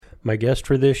My guest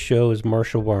for this show is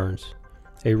Marshall Barnes,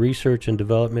 a research and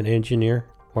development engineer.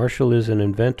 Marshall is an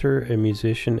inventor, a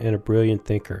musician, and a brilliant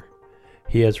thinker.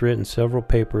 He has written several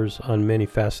papers on many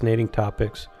fascinating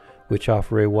topics, which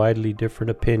offer a widely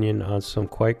different opinion on some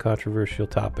quite controversial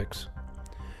topics.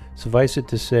 Suffice it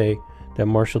to say that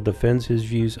Marshall defends his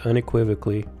views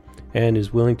unequivocally and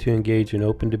is willing to engage in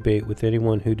open debate with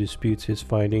anyone who disputes his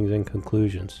findings and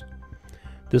conclusions.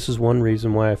 This is one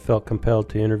reason why I felt compelled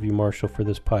to interview Marshall for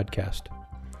this podcast.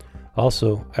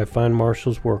 Also, I find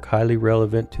Marshall's work highly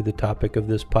relevant to the topic of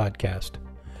this podcast.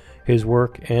 His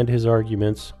work and his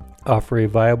arguments offer a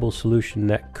viable solution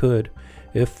that could,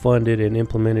 if funded and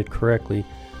implemented correctly,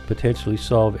 potentially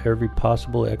solve every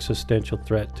possible existential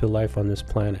threat to life on this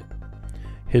planet.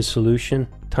 His solution: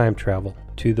 time travel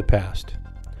to the past.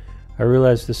 I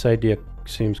realize this idea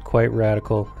seems quite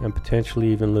radical and potentially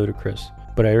even ludicrous,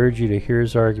 but I urge you to hear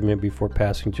his argument before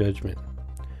passing judgment.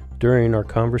 During our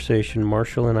conversation,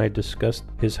 Marshall and I discussed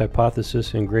his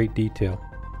hypothesis in great detail.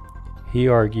 He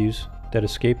argues that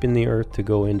escaping the Earth to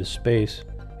go into space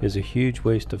is a huge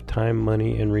waste of time,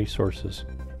 money, and resources.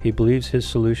 He believes his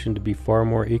solution to be far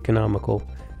more economical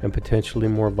and potentially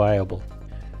more viable.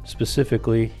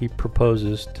 Specifically, he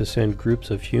proposes to send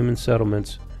groups of human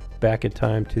settlements back in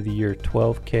time to the year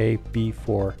 12K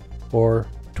B4, or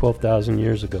 12,000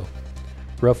 years ago,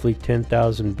 roughly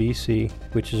 10,000 BC,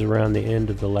 which is around the end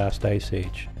of the last ice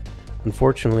age.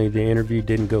 Unfortunately, the interview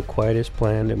didn't go quite as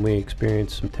planned and we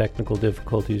experienced some technical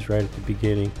difficulties right at the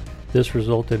beginning. This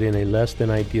resulted in a less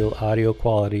than ideal audio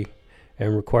quality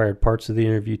and required parts of the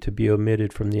interview to be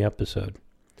omitted from the episode.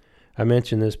 I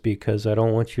mention this because I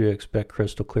don't want you to expect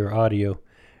crystal clear audio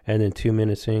and then 2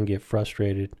 minutes in get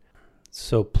frustrated.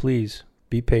 So please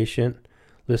be patient,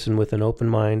 listen with an open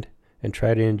mind, and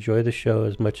try to enjoy the show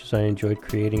as much as I enjoyed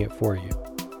creating it for you.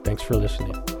 Thanks for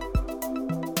listening.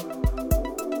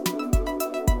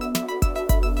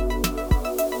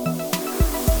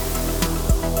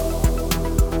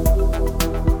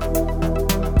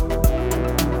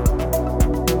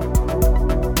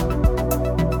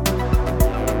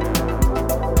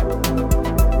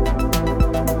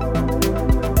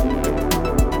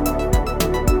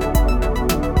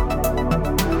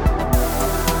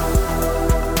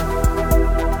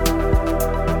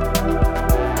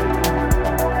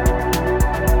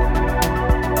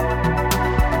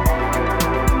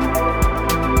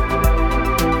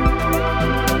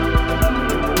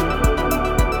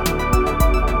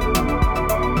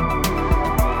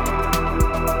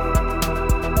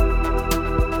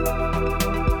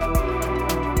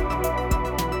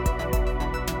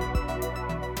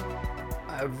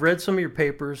 I've read some of your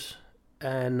papers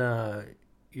and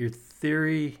your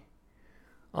theory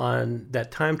on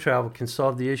that time travel can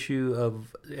solve the issue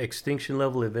of extinction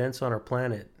level events on our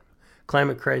planet.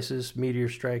 Climate crisis, meteor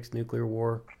strikes, nuclear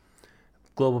war,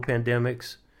 global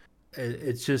pandemics.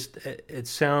 It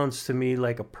sounds to me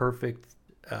like a perfect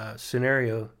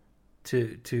scenario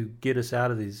to get us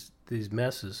out of these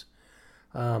messes.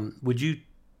 Would you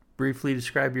briefly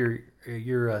describe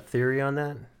your theory on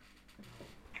that?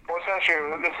 Well,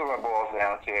 essentially, this is what it boils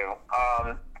down to.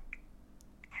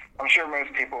 I'm sure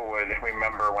most people would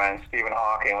remember when Stephen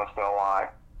Hawking was still alive,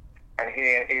 and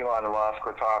he and Elon Musk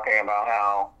were talking about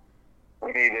how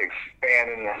we need to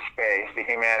expand into space. The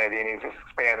humanity needs to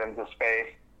expand into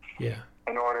space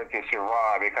in order to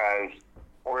survive, because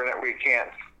we can't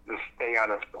just stay on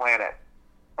this planet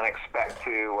and expect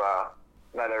to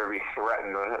not ever be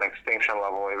threatened with an extinction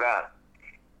level event.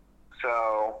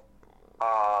 So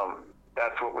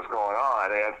that's what was going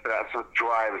on. That's what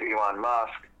drives Elon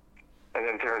Musk, and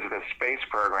in terms of his space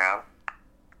program.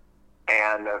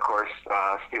 And of course,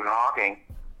 Stephen Hawking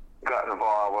got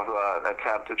involved with an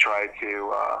attempt to try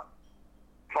to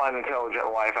find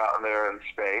intelligent life out there in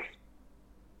space.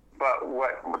 But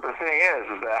what the thing is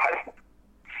that,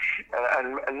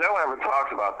 and no one ever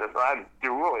talks about this, and I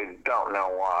really don't know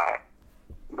why.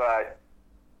 But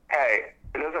hey,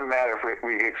 it doesn't matter if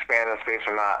we expand in space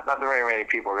or not. Not very many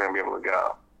people are going to be able to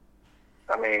go.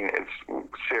 I mean, it's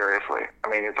seriously. I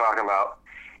mean, you're talking about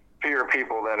fewer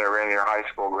people than are in your high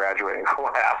school graduating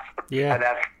class. Yeah. And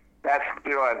that's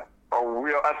doing a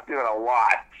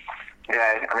lot.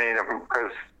 Yeah. I mean,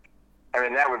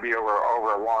 that would be over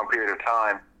a long period of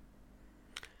time.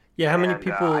 Yeah. How many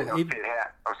people? I'm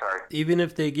sorry. Even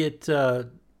if they get,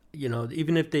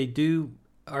 even if they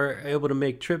are able to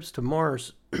make trips to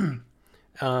Mars.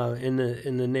 In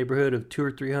the neighborhood of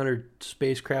 200 or 300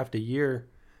 spacecraft a year,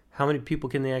 how many people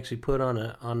can they actually put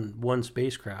on one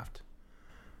spacecraft?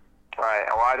 Right.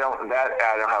 Well, I don't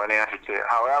have an answer to.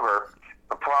 However,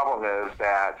 the problem is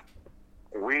that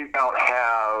we don't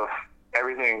have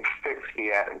everything fixed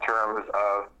yet in terms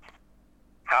of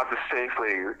how to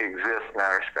safely exist in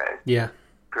outer space. Yeah.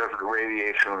 Because of the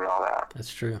radiation and all that.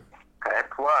 That's true. Okay.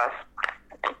 Plus,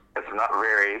 it's not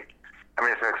very. I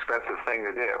mean, it's an expensive thing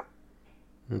to do.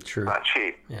 That's true. Not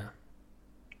cheap. Yeah.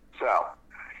 So,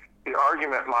 the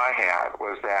argument I had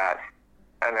was that,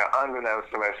 and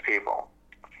unbeknownst to most people,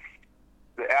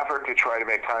 the effort to try to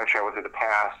make time travel to the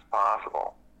past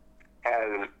possible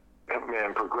has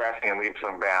been progressing in leaps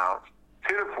and bounds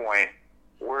to the point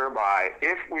whereby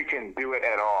if we can do it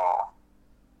at all,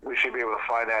 we should be able to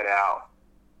find that out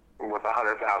with a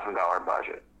 $100,000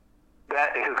 budget.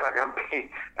 That is like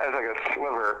that's like a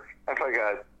sliver. That's like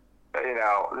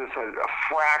just a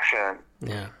fraction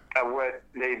of what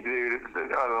they do, on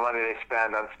the money they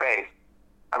spend on space.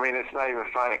 I mean, it's not even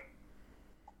funny.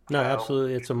 No,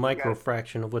 absolutely. It's a micro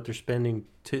fraction of what they're spending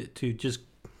to just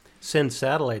send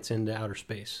satellites into outer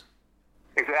space.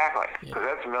 Exactly. Because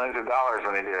that's millions of dollars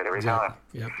when they do it every time.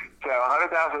 Yep. So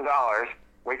 $100,000,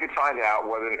 we could find out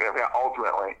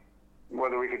ultimately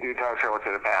whether we could do time travel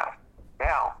to the past.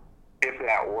 Now, if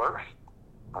that works,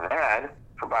 then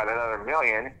for about another $1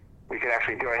 million, we could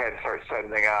actually go ahead and start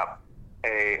setting up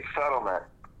a settlement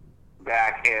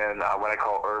back in what I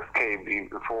call Earth KB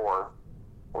before,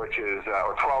 which is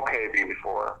or 12 KB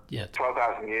before,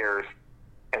 12,000 years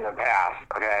in the past.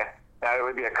 Okay, now it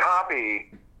would be a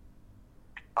copy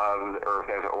of the Earth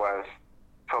as it was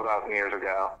 12,000 years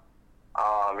ago,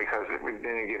 because we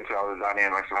didn't get into all the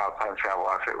dynamics of how time travel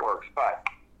actually works. But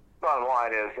bottom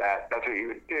line is that that's what you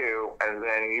would do, and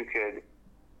then you could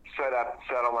set up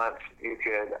settlements. You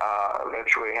could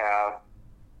eventually have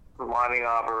mining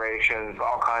operations,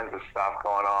 all kinds of stuff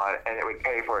going on, and it would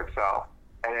pay for itself.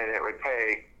 And then it would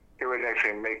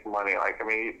actually make money.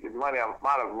 The amount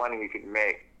of money you could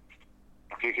make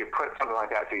if you could put something like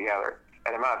that together,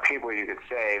 and the amount of people you could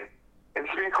save, it's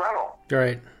incredible.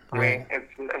 Right. I mean,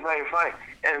 it's not even funny.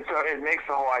 And so it makes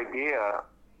the whole idea,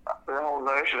 the whole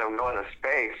notion of going to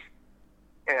space,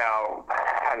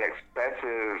 an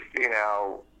expensive,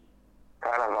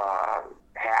 kind of a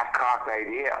half-cocked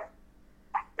idea.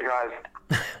 Because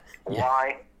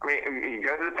why? I mean, you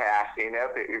go to the past, the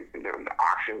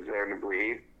oxygen's there to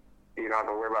breathe. You don't have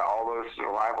to worry about all those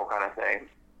survival kind of things.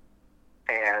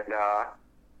 And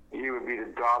you would be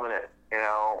the dominant,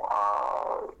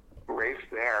 race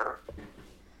there.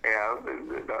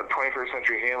 The 21st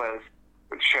century humans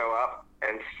would show up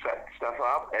and set stuff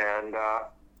up and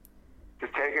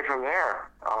just take it from there.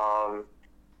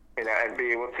 And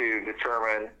be able to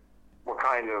determine what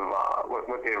kind of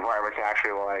what the environment's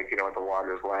actually like, what the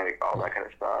water's like, all that kind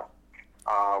of stuff.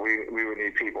 We would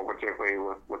need people, particularly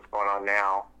with what's going on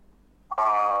now,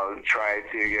 try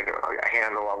to get a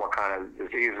handle on what kind of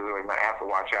diseases we might have to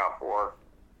watch out for,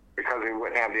 because we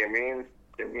wouldn't have the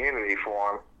immunity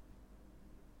for them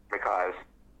because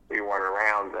we weren't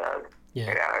around then. Yeah.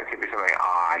 It could be something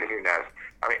odd. Who knows?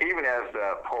 I mean, even as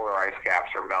the polar ice caps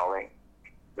are melting,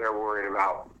 they're worried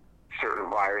about certain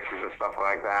viruses and stuff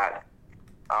like that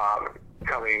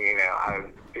coming, out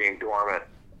of being dormant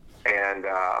and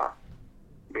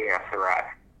being a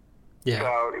threat. Yeah.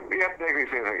 So we have to take these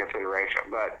things into consideration.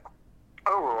 But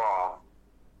overall,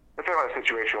 it's about a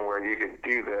situation where you could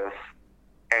do this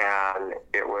and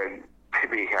it would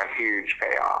be a huge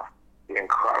payoff.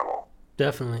 Incredible.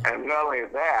 Definitely. And not only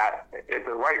that, if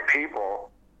the right people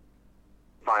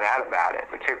find out about it,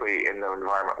 particularly in the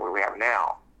environment where we have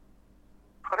now,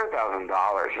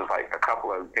 $100,000 is like a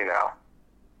couple of,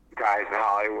 guys in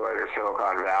Hollywood or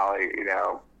Silicon Valley,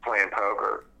 playing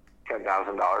poker, $10,000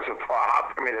 a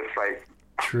pop. I mean, it's like,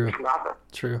 True. It's nothing.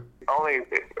 True.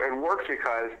 It works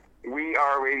because we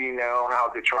already know how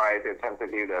to try to attempt to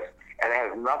do this, and it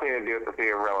has nothing to do with the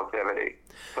theory of relativity.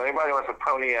 So anybody wants to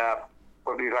pony up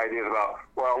with these ideas about,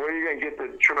 well, where are you going to get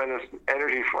the tremendous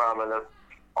energy from and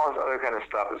all this other kind of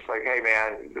stuff? It's like, hey,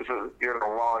 man, you're in the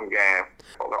wrong game.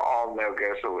 Well, they're all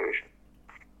no-go solutions.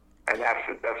 And that's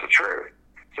the truth.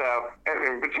 So,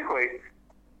 and particularly,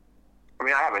 I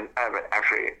mean, I haven't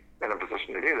actually been in a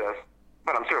position to do this,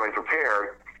 but I'm certainly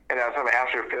prepared. And as some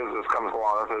astrophysicist comes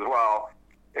along and says, well,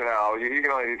 you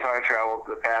can only do time travel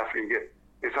to the past if you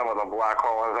get some of the black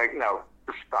hole. I was like, no,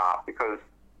 just stop, because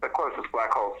the closest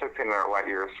black hole is 1,600 light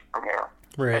years from here.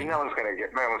 Right. And no one's going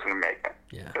to make it.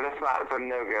 Yeah. So it's a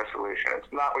no-go solution.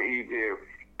 It's not what you do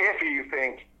if you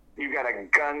think you got a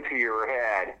gun to your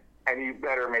head and you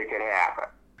better make it happen.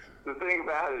 The thing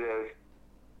about it is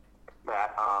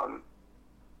that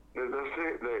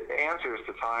the answers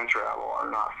to time travel are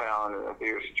not found in the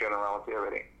theories of general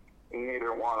relativity.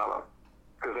 Neither one of them,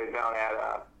 because they don't add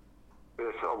up.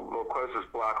 The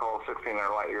closest black hole is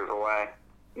 1,600 light years away.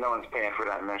 No one's paying for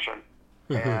that mission.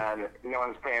 and no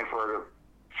one's paying for the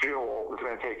fuel that's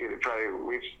going to take you to try to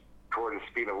reach toward the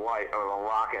speed of light of a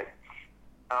rocket.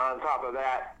 On top of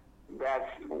that,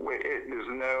 there's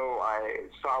no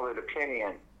solid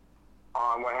opinion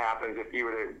on what happens if you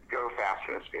were to go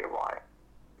faster than the speed of light.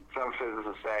 Some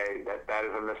physicists say that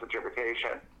is a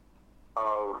misinterpretation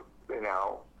of,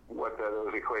 what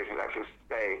those equations actually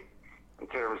say in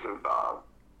terms of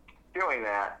doing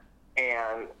that.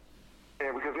 And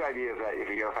because the idea is that if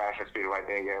you go faster than the speed of light,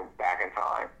 then you go back in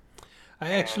time.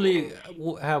 I actually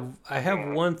have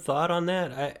one thought on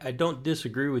that. I don't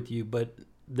disagree with you, but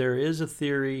there is a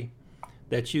theory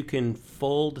that you can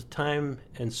fold time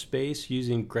and space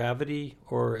using gravity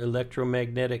or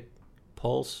electromagnetic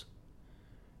pulse.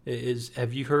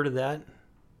 Have you heard of that?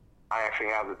 I actually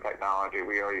have the technology.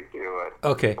 We already do it.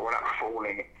 Okay. But we're not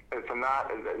folding. The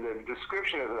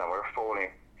description isn't that we're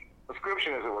folding. The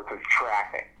description is that we're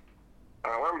contracting.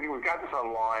 We've got this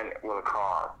online with a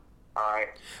car. All right.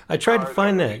 I tried to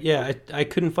find that. Yeah, I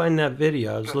couldn't find that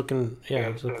video. I was looking. Yeah, I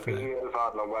was looking for that. The video is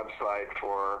on the website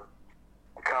for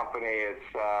the company. It's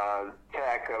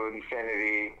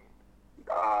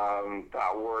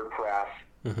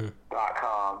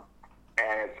techofinfinity.wordpress.com,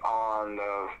 and it's on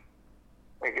the.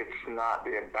 I think it's not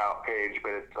the about page,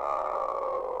 but it's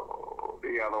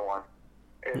the other one.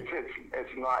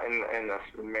 It's not in the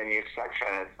menu section.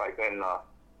 It's like in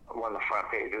one of the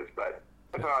front pages, but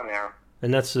it's on there.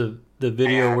 And that's the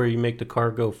video where you make the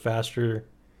car go faster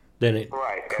than it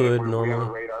could normally. We have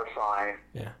a radar sign.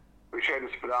 Yeah. We showed the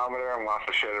speedometer, and we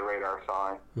also showed the radar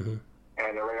sign. Mm-hmm.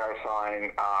 And the radar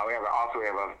sign, we have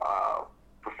a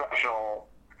professional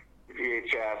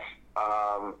VHS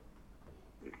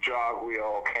jog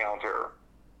wheel counter.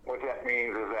 What that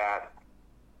means is that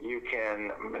you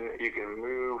can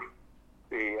move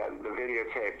the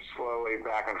videotape slowly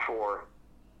back and forth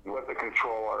with the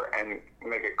controller and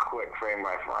make it click frame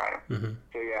by frame. Mm-hmm.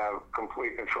 So you have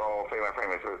complete control frame by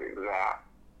frame. So it's exact.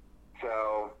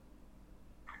 So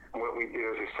what we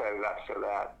do is we set it up so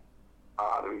that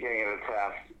at the beginning of the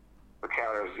test, the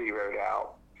counter is zeroed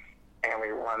out, and we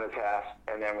run the test,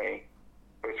 and then we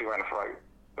basically run it for like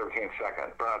 13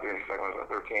 seconds. Not 13 seconds, but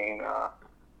 13. I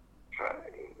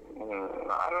don't know.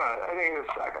 I think it's a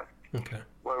second. Okay.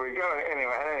 Well,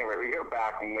 anyway, we go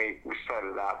back and we set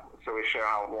it up. So we show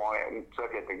how long it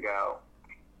took it to go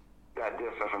that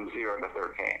distance from 0 to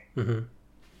 13. Mm-hmm.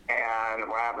 And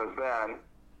what happens then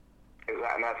is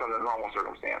that, and that's under normal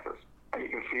circumstances. And you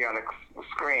can see on the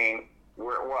screen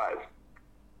where it was.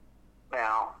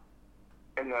 Now,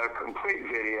 in the complete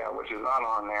video, which is not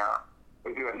on there,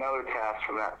 we do another test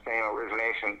from that same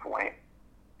origination point,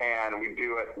 and we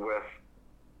do it with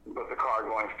the car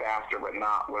going faster, but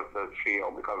not with the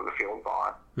field because the field's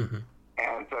on. Mm-hmm.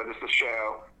 And so just to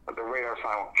show that the radar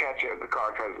sign will catch it, the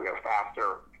car tries to go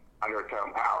faster under its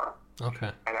own power.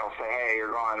 Okay. And it'll say, hey,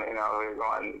 you're going,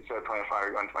 instead of 25,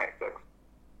 you're going 26.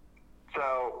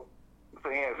 So the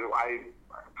thing is, to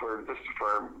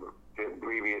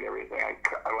abbreviate everything, I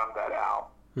left that out.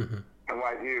 Mm-hmm. And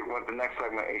what the next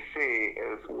segment you see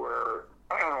is we're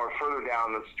further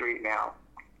down the street now.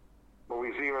 But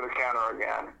we zero the counter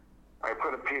again. I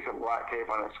put a piece of black tape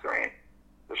on the screen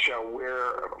to show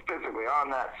where, physically on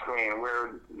that screen,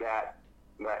 where that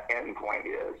end point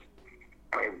is.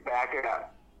 And we back it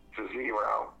up to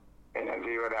 0, and then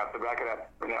zero it out. To back it up,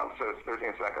 so it's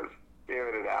 13 seconds,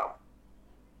 zeroed it out.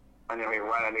 And then we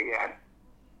run it again.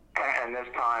 And this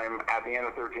time, at the end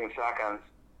of 13 seconds,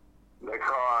 the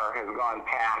car has gone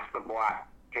past the black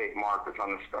tape mark that's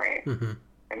on the screen. Mm-hmm.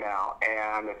 And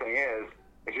the thing is,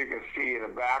 as you can see in the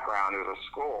background, there's a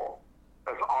school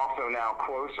that's also now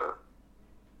closer.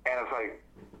 And it's like,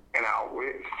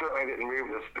 we certainly didn't move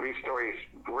this 3-story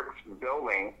brick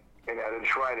building, to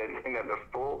try to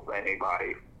fool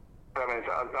anybody. But it's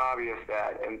obvious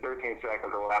that in 13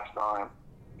 seconds elapsed time,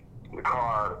 the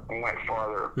car went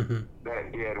farther mm-hmm. than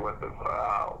it did with the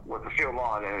field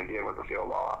on than it did with the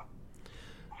field off.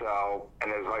 So,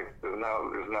 and there's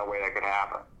no way that could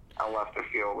happen unless the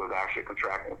field was actually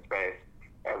contracting space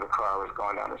as the car was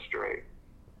going down the street.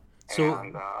 So,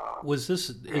 and, is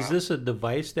this a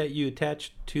device that you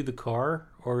attached to the car,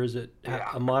 or is it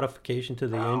a modification to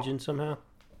the engine somehow?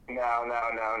 No.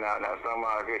 It's no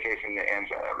modification to the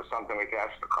engine. It was something we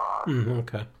attached to the car. Mm-hmm,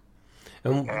 okay.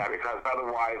 Because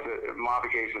otherwise,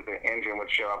 modifications to the engine would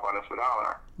show up on the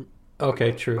speedometer.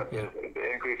 Okay, true. But the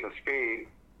increase in speed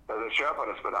doesn't show up on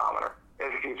the speedometer.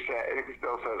 It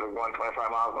still says it's going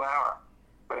 25 miles an hour.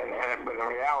 But in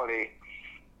reality,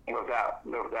 with that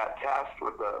test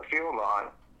with the field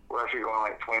on, we're actually going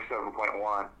like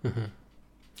 27.1. Mm-hmm.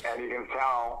 And you can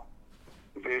tell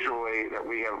visually that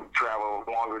we have traveled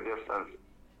longer distance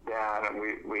than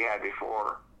we had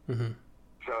before. Mm-hmm.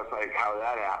 So it's like, how did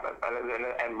that happen?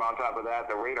 And on top of that,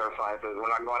 the radar sign says we're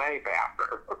not going any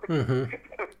faster.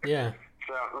 Mm-hmm. Yeah.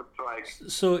 So it's like...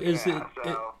 So is yeah,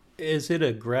 is it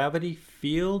a gravity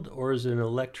field or is it an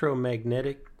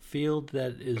electromagnetic field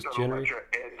that is generated?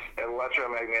 It's an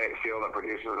electromagnetic field that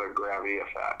produces a gravity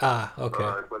effect. Ah, okay.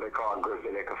 Or what they call a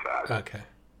gravitic effect. Okay.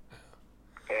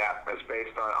 Yeah, it's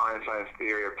based on Einstein's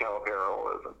theory of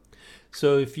teleparallelism.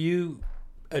 So if you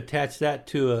attach that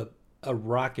to a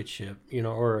rocket ship,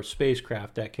 or a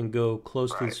spacecraft that can go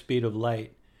close to the speed of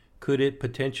light, could it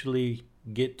potentially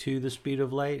get to the speed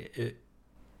of light?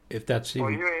 If that's even...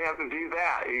 Well, you don't have to do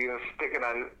that. You can stick it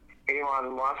on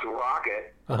Elon Musk's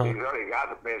rocket. Uh-huh. He's already got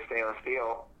the made of stainless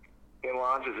steel. He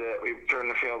launches it. We turn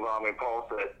the field on. We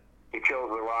pulse it. He kills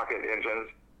the rocket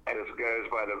engines, and it goes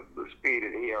by the speed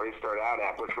that he already started out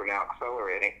at, which we're now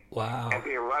accelerating. Wow. And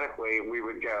theoretically, we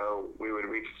would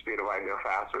reach the speed of light and go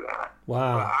faster than that.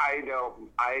 Wow. But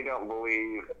I don't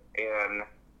believe in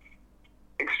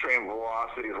extreme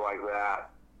velocities like that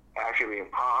actually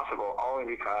being possible,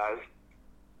 only because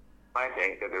I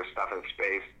think that there's stuff in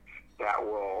space that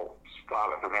will stop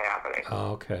it from happening.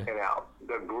 Oh, okay.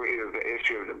 Debris, there's the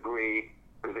issue of debris,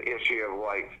 there's the issue of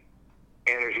like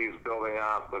energies building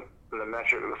up, the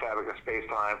fabric of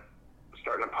space-time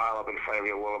starting to pile up in front of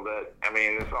you a little bit. I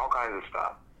mean, there's all kinds of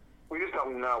stuff. We just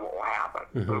don't know what will happen.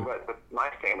 Mm-hmm. But the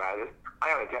nice thing about it is I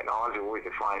have the technology where we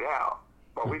can find out,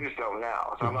 but we just don't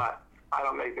know. So I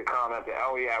don't make the comment that,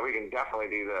 oh yeah, we can definitely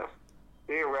do this.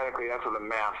 Theoretically, that's what the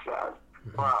math says.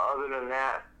 Mm-hmm. Well, other than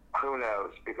that, who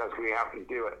knows? Because we have to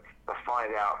do it to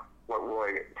find out what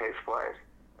really takes place.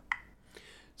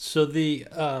 So the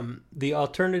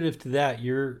alternative to that,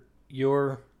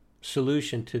 your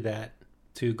solution to that,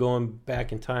 to going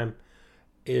back in time,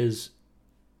 is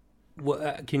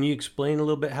what? Can you explain a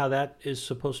little bit how that is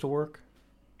supposed to work?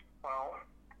 Well,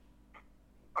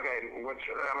 okay.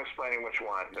 I'm explaining which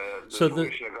one. The So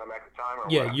solution to go back in time, or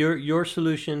yeah, what? your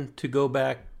solution to go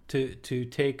back to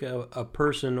take a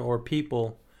person or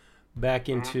people back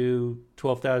into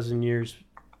 12,000 years.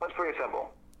 That's pretty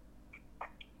simple.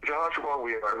 Joshua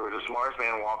Wheeler, who was the smartest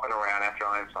man walking around after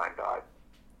Einstein died,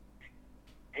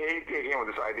 he came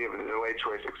with this idea of the delayed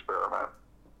choice experiment.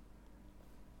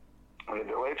 And the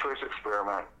delayed choice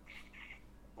experiment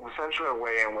was essentially a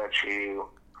way in which you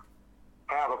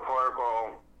have a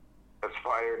particle that's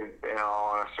fired,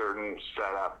 on a certain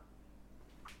setup,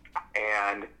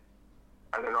 and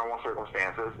under normal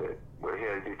circumstances, it would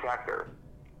hit a detector.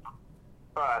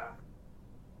 But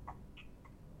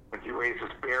if you raise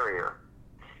this barrier,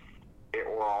 it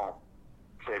will,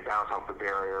 say, bounce off the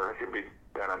barrier. It could be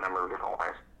done a number of different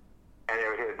ways. And it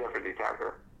would hit a different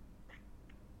detector.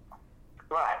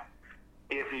 But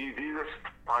if you do this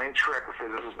funny trick that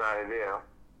physicists know how to do,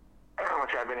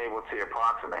 which I've been able to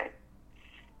approximate,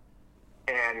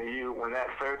 and when that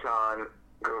photon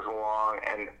goes along,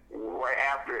 and right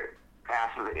after it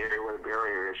passes the area where the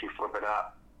barrier is, you flip it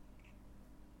up,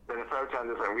 then the photon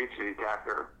doesn't reach the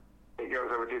detector. It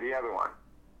goes over to the other one.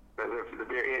 As if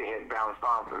it had bounced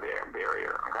off the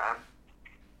barrier, okay?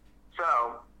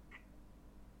 So,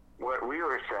 what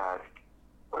Wheeler said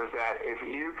was that if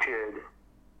you could,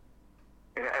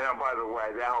 and by the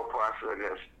way, that whole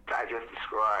process I just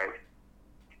described,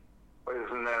 what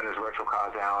is known as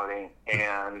retrocausality,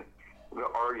 and the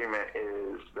argument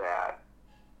is that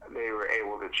they were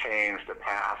able to change the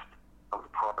path of the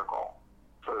particle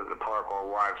so that the particle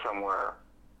arrived somewhere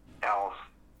else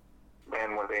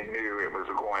than what they knew it was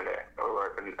going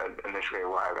to initially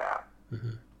arrive at.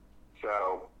 Mm-hmm.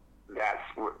 So that's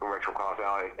what the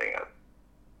retrocausality thing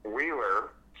is. Wheeler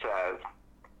says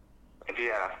if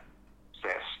you have, say,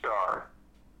 a star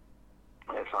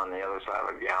that's on the other side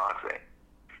of a galaxy,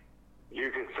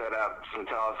 you could set up some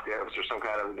telescopes or some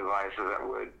kind of devices that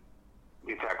would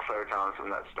detect photons from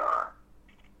that star.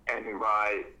 And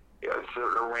by a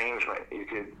certain arrangement, you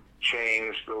could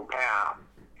change the path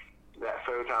that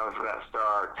photons from that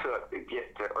star took to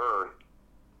get to Earth,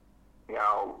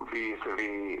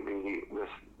 vis-a-vis this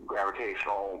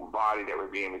gravitational body that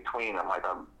would be in between them, like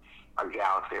a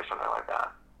galaxy or something like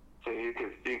that. So you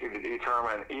could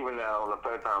determine, even though the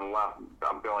photon left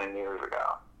a billion years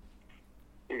ago,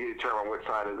 you could determine which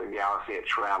side of the galaxy it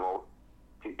traveled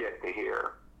to get to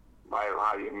here by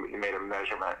how you made a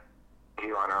measurement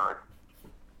here on Earth.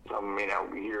 Some,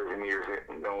 years and years,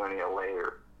 millennia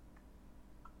later.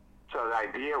 So the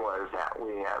idea was that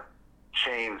we have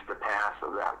changed the path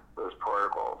of those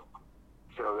particles,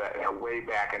 so that way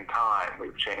back in time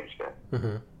we've changed it.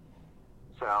 Mm-hmm.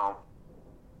 So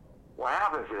what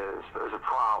happens is there's a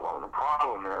problem. The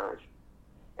problem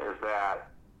is that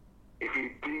if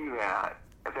you do that,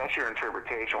 if that's your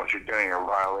interpretation, what you're doing, you're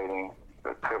violating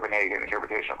the Copenhagen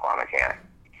interpretation of quantum mechanics.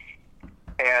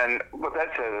 And what that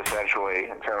says essentially,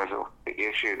 in terms of the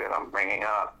issue that I'm bringing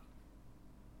up,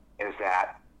 is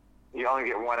that you only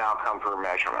get one outcome per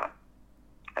measurement.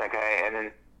 Okay,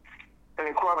 and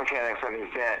in quantum mechanics, an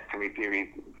event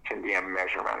can be a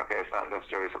measurement. Okay, it's not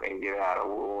necessarily something you get out of a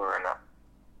ruler and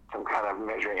some kind of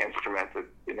measuring instrument that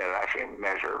actually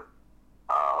measure.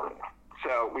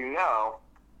 So we know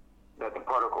that the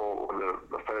particle,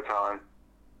 the photon,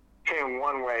 came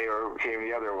one way or came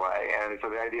the other way, and so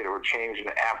the idea that we're changing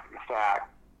after the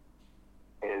fact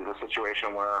is a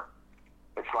situation where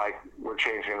it's like we're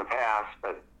changing the past,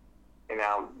 but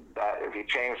that if you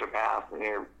change the past, then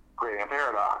you're creating a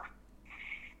paradox.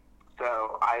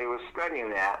 So I was studying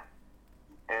that,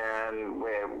 and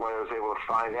what I was able to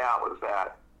find out was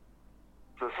that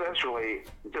it's essentially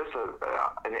just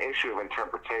an issue of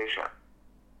interpretation.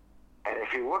 And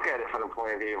if you look at it from the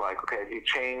point of view, like, okay, if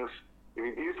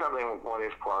you do something with one of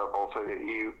these particles so that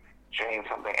you change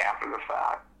something after the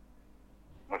fact,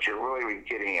 what you're really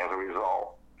getting as a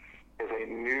result is a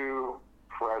new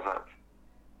present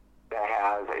that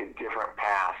has a different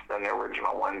past than the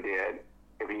original one did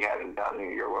if you hadn't done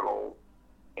your little,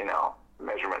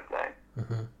 measurement thing.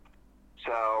 Mm-hmm.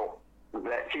 So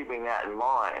keeping that in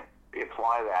mind, we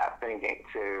apply that thinking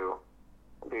to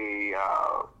the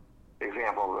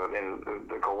example in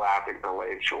the galactic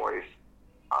delayed choice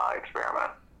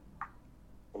experiment.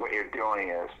 What you're doing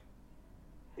is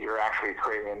you're actually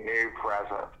creating a new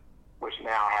present, which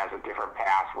now has a different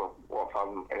past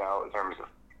in terms of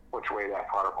which way that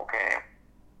particle came.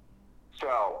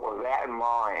 So with that in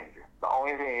mind, the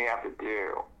only thing you have to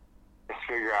do is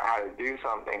figure out how to do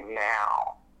something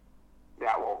now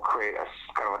that will create a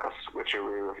kind of like a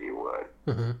switcheroo, if you would,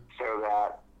 mm-hmm. so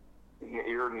that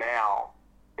your now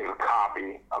is a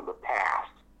copy of the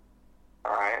past.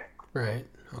 All right? Right.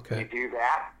 Okay. You do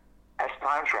that, that's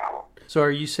time travel. So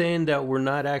are you saying that we're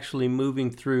not actually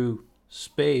moving through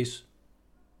space,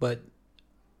 but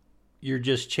you're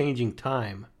just changing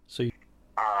time?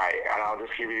 All right, and I'll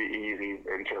just give you the easy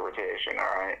interpretation,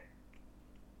 all right?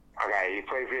 Okay, you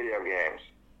play video games,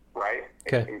 right?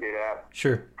 Okay. You do that?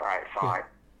 Sure. All right, fine.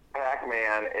 Yeah.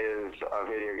 Pac-Man is a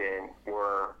video game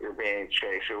where you're being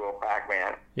chased. Your little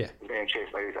Pac-Man is being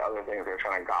chased by these other things that are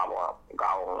trying to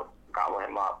gobble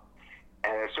him up.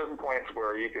 And there's certain points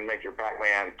where you can make your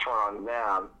Pac-Man turn on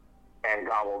them and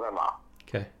gobble them up.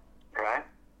 Okay. Okay?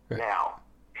 Right. Now,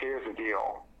 here's the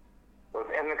deal.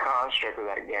 Within the construct of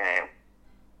that game,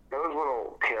 those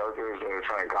little characters that are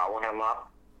trying to gobble him up,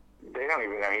 they don't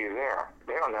even know he's there.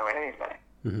 They don't know anything.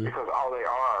 Mm-hmm. Because all they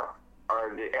are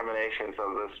the emanations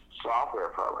of this software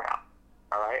program.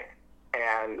 All right?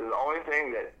 And the only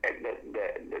thing that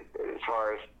as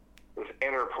far as this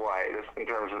interplay, in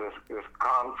terms of this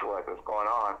conflict that's going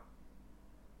on,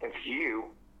 it's you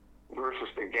versus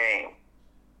the game.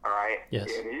 All right? Yes.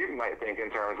 And you might think in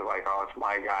terms of like, oh, it's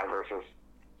my guy versus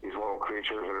these little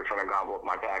creatures that are trying to gobble up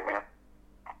my Pac-Man.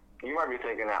 You might be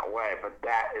thinking that way, but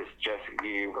that is just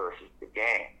you versus the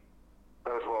game.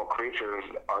 Those little creatures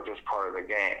are just part of the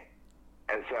game.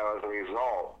 And so as a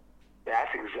result,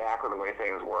 that's exactly the way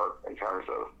things work in terms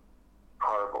of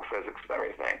particle physics and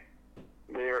everything.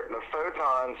 The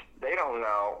photons, they don't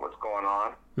know what's going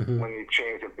on mm-hmm. when you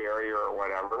change a barrier or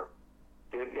whatever.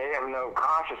 They have no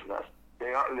consciousness. They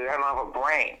don't have a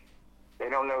brain. They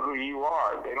don't know who you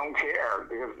are. They don't care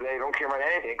because they don't care about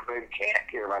anything because they can't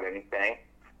care about anything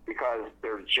because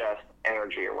they're just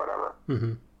energy or whatever.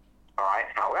 Mm-hmm. All right?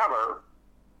 However,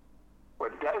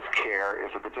 what does care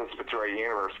is the participatory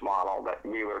universe model that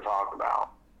Wheeler talked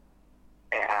about.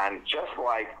 And just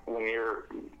like when you're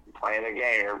playing a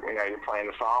game, you're playing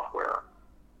the software,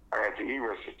 or it's the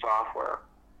universe of software,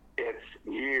 it's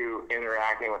you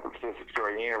interacting with the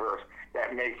participatory universe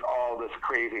that makes all this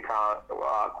crazy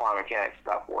quantum mechanics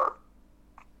stuff work.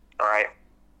 All right?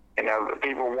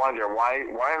 People wonder, why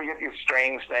do we get these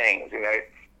strange things?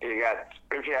 You got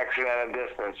projection at a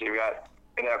distance, you got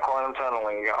quantum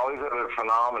tunneling, you got all these other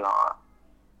phenomena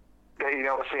that you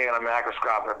don't see on a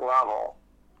macroscopic level.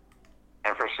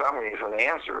 And for some reason, the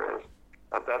answer is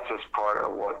that that's just part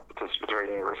of what the participatory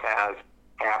universe has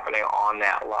happening on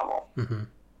that level. Mm-hmm.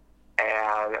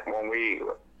 And when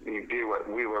you do what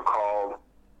Wheeler called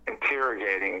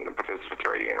interrogating the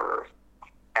participatory universe,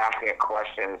 asking it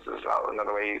questions is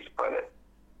another way he used to put it,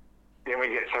 then we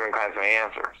get certain kinds of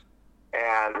answers.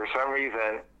 And for some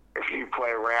reason, if you play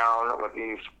around with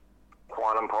these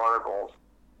quantum particles,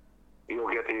 you'll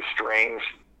get these strange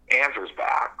answers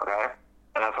back, okay?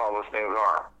 And that's all those things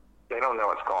are. They don't know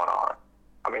what's going on.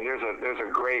 I mean, there's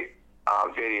a great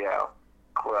video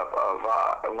clip of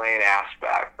Elaine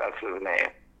Aspect. That's his name.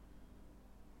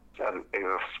 So he's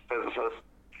a physicist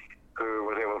who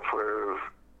was able to prove,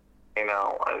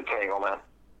 entanglement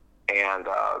and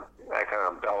that kind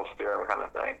of Bell's theorem kind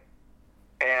of thing.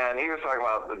 And he was talking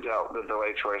about the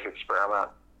delayed choice experiment.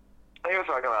 He was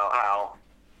talking about how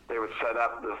they would set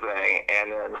up the thing,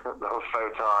 and then the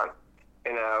photon,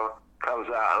 comes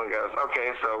out and goes,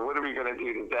 okay, so what are we going to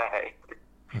do today?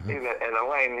 Mm-hmm. And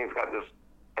Elaine, he's got this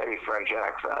heavy French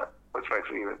accent, which makes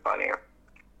it even funnier.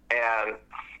 And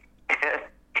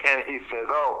he says,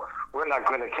 oh, we're not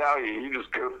going to tell you. You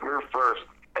just go through first,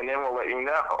 and then we'll let you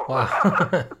know. Wow.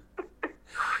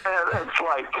 And it's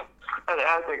like, and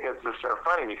I think it's just so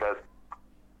funny because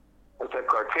it's so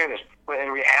cartoonish. But in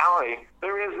reality,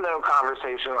 there is no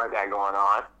conversation like that going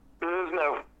on. There is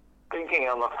no thinking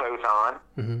on the photon.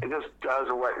 Mm-hmm. It just does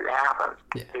what happens.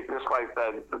 Yeah. It's just like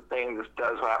the thing just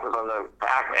does what happens on the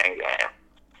Pac-Man game.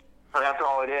 And that's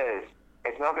all it is.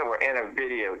 It's not that we're in a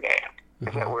video game. Mm-hmm.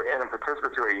 It's that we're in a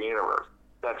participatory universe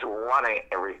that's running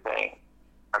everything.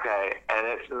 Okay? And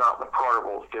it's not the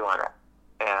particles doing it.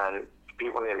 And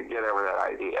people need to get over that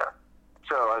idea.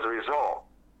 So as a result,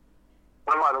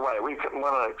 and by the way,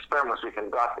 one of the experiments we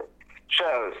conducted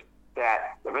shows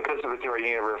that the participatory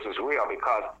universe is real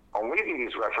because when we do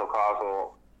these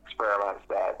retrocausal experiments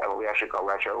that we actually call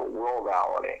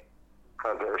retro-worldality,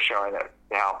 because they're showing that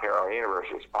how parallel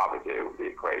universes pop into the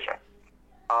equation.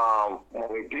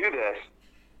 When we do this,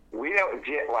 we don't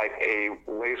get like a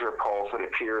laser pulse that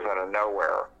appears out of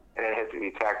nowhere and then hits the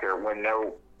detector when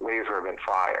no laser has been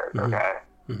fired, mm-hmm. okay?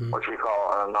 Mm-hmm. Which we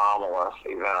call an anomalous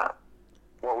event.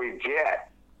 What we get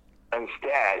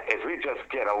instead is we just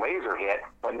get a laser hit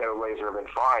when no laser has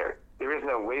been fired. There is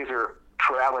no laser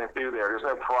traveling through there. There's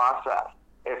no process.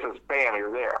 It's just bam,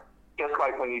 you're there. Just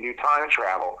like when you do time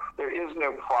travel, there is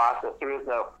no process. There is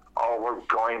no, we're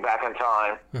going back in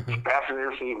time, mm-hmm. fasten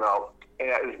your seatbelt.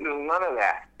 There's none of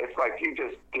that. It's like you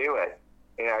just do it.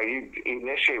 You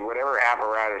initiate whatever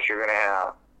apparatus you're going to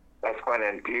have that's going to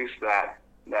induce that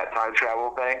time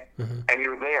travel thing, mm-hmm. and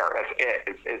you're there. That's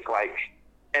it. It's like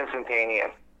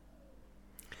instantaneous.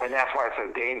 And that's why it's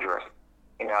so dangerous,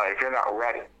 if you're not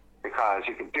ready, because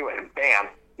you can do it and bam,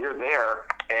 you're there,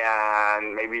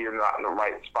 and maybe you're not in the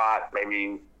right spot,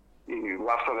 maybe you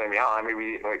left something behind, maybe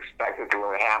you didn't expect it to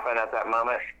really happen at that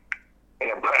moment,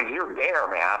 but you're there,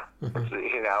 man. Mm-hmm.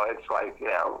 It's like,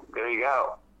 there you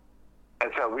go.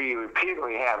 And so we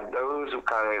repeatedly have those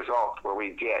kind of results where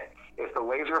we get, if the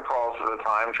laser pulse is a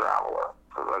time traveler,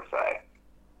 let's say,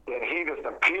 then he just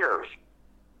appears,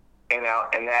 in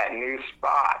that new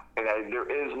spot. There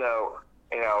is no,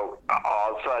 all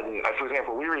of a sudden, for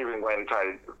example, we were even going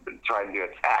to try to do a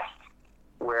test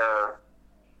where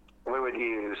we would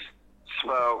use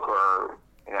smoke or,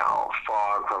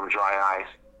 fog from dry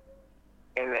ice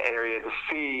in the area to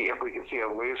see if we could see a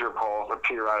laser pulse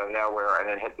appear out of nowhere and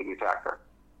then hit the detector.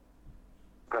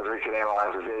 Because we could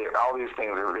analyze the video. All these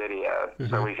things are videoed, mm-hmm.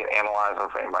 so we can analyze them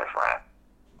frame by frame.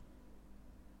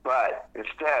 But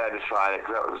instead, I decided,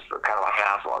 because that was kind of a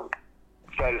hassle,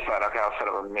 I decided, okay, I'll set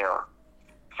up a mirror.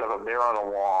 Set up a mirror on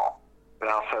the wall, and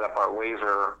I'll set up our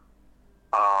laser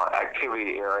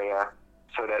activity area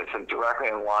so that it's directly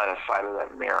in line of sight of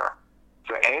that mirror.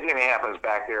 So anything that happens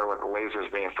back there with the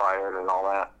lasers being fired and all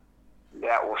that,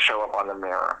 that will show up on the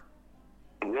mirror.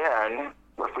 And then,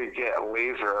 if we get a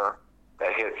laser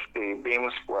that hits the beam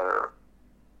splitter,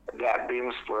 that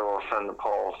beam splitter will send the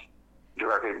pulse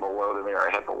directly below the mirror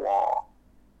and hit the wall.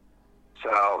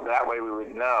 So that way we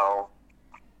would know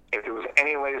if there was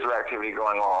any laser activity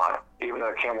going on, even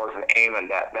though the camera wasn't aiming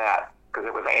at that, because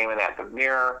it was aiming at the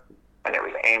mirror and it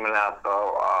was aiming at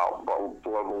below the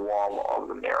wall of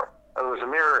the mirror. It was a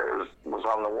mirror, it was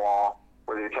on the wall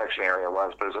where the detection area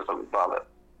was, but it was just above it.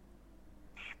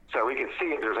 So we could see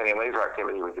if there's any laser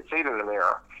activity, we could see it in the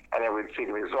mirror, and then we'd see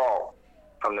the result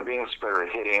from the beam splitter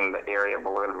hitting the area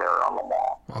below the mirror on the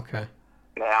wall. Okay.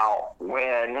 Now,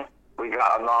 when we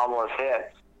got anomalous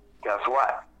hits, guess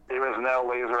what? There was no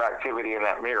laser activity in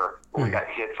that mirror. We got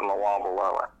hits on the wall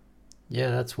below it. Yeah,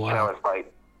 that's wild.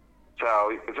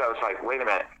 So it's like, wait a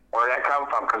minute, where did that come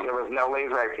from? Because there was no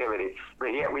laser activity, but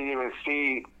yet we didn't even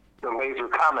see the laser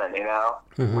coming.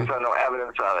 Mm-hmm. We saw no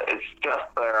evidence of it. It's just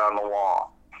there on the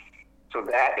wall. So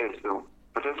that is the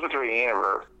participatory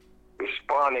universe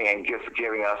responding and just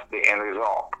giving us the end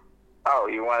result. Oh,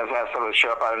 you want to have something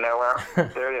show up out of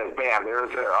nowhere? There it is. Bam. There it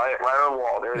is. Right on the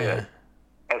wall. There it is.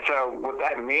 And so what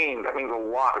that means a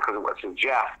lot, because of what it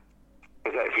suggests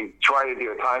is that if you try to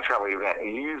do a time travel event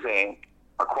using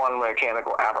a quantum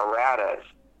mechanical apparatus,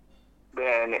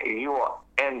 then you will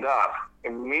end up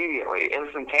immediately,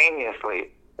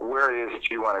 instantaneously, where it is that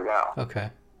you want to go. Okay.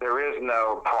 There is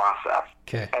no process.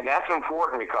 Okay. And that's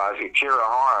important because Yukira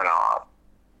Haranov,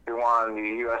 who won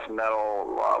the U.S.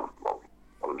 Medal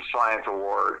of Science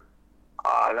Award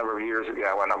a number of years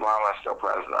ago when Obama was still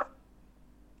president,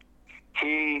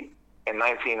 he, in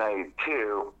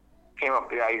 1992, came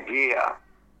up with the idea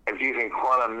of using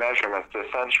quantum measurements to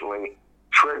essentially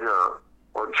trigger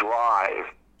or drive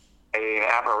an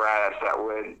apparatus that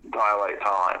would dilate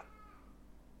time.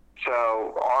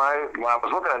 So when I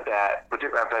was looking at that,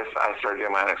 particularly after I started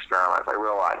doing my own experiments, I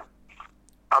realized,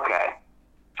 okay,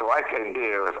 so what I can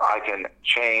do is I can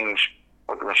change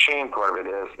what the machine part of it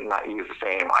is and not use the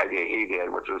same idea he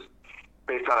did, which was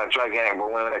based on a gigantic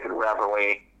balloon that could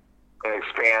rapidly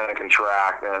expand and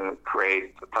contract and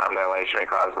create time dilation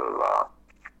because of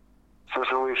some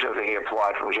solutions that he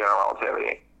applied from general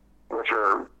relativity, which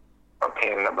are a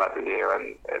pain in the butt to do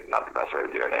and not the best way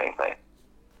to do anything.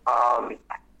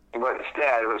 But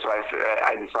instead, was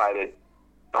I decided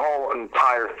the whole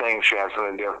entire thing should have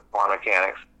something to do with quantum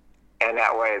mechanics, and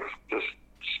that way it's just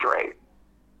straight.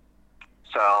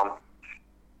 So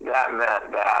that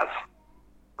meant that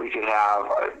we could have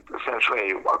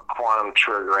essentially a quantum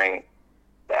triggering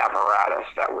apparatus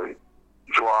that would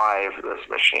drive this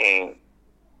machine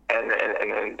and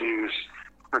induce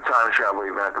the time travel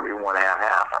event to be 1.5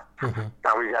 happen. Mm-hmm.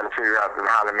 Now we got to figure out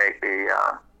how to make the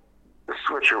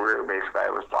switcheroo basically I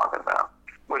was talking about,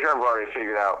 which I've already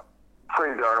figured out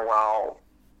pretty darn well,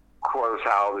 close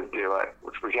how to do it,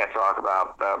 which we can't talk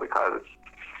about because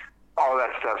all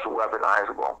that stuff's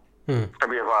weaponizable. It'd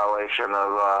be a violation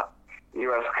of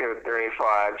U.S. Code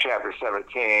 35, Chapter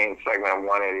 17, Segment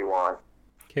 181.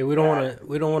 Okay, we don't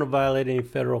want to violate any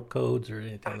federal codes or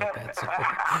anything like that. So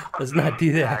let's not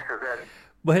do that.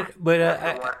 But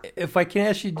if I can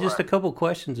ask you just a couple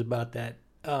questions about that.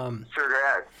 Sure, go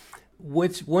ahead.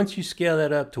 Once you scale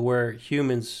that up to where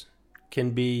humans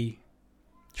can be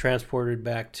transported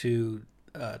back to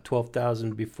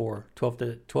 12,000 before 12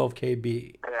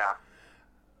 kb, yeah,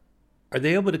 are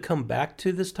they able to come back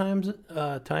to this timeline?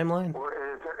 Well,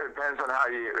 it depends on how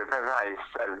you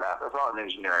set it up. That's all an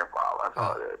engineering problem. That's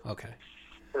all it is. Okay.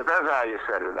 It depends on how you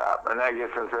set it up, and that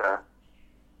gets into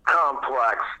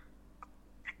complex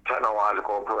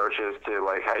technological approaches to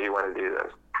like how you want to do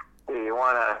this. Do you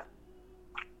want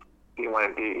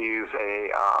to use a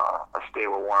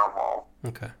stable wormhole?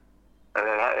 Okay. And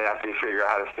then after you figure out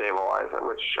how to stabilize it,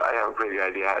 which I have a pretty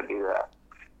good idea how to do that.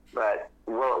 But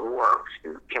will it work?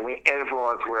 Can we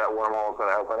influence where that wormhole is going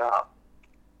to open up?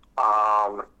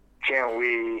 Can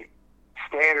we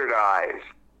standardize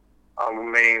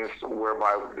means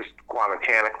whereby just quantum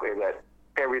mechanically that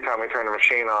every time we turn the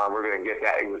machine on, we're going to get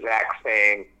that exact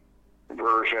same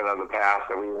version of the path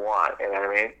that we want. You know what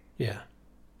I mean? Yeah.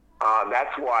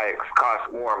 That's why it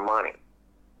costs more money.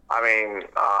 I mean,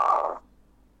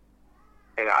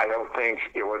 I don't think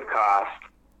it would cost,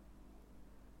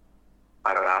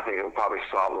 I don't know, I think it would probably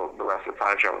solve the rest of the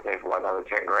time travel thing for like another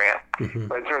 $10,000. Mm-hmm.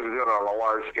 But in terms of doing it on a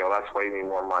large scale, that's why you need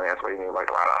more money. That's why you need like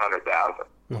around 100,000.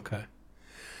 Okay.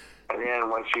 And then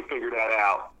once you figure that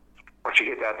out, once you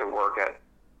get that to work at,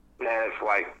 then it's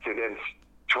like to then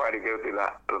try to go through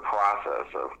the process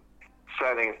of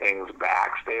setting things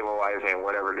back, stabilizing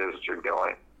whatever it is that you're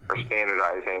doing, or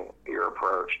standardizing your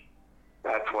approach.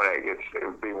 That's when it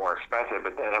would be more expensive.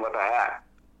 But then what the heck?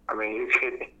 I mean, you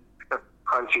could,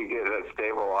 once you get it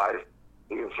stabilized,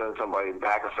 you can send somebody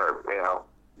back and start,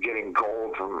 getting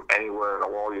gold from anywhere in the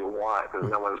world you want, because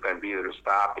no one's going to be there to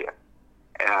stop you.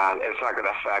 And it's not going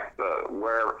to affect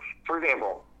wherever. For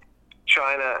example,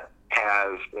 China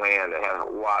has land that has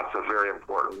lots of very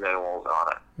important minerals on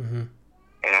it. Mm-hmm.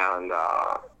 And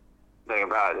the thing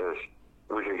about it is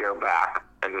we can go back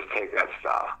and just take that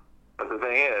stuff. But the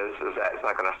thing is that it's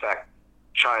not going to affect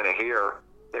China here.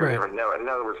 They would never know it. In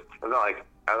other words, it's not like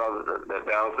all of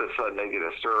a sudden they get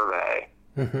a survey.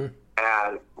 Mm-hmm.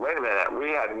 And wait a minute, we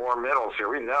had more minerals here.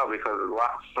 We know because of the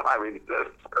last time we did this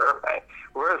survey.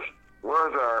 Where's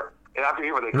our, and I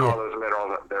forget what they call those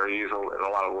minerals that they're used in a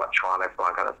lot of electronics and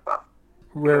that kind of stuff.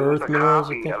 Rare earth minerals, I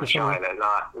think, or something. China,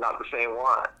 not the same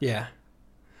one. Yeah.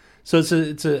 So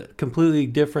it's a completely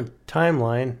different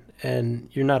timeline, and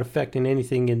you're not affecting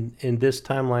anything in this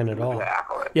timeline at all.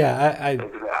 Exactly. Yeah,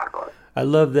 exactly. I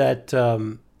love that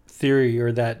theory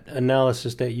or that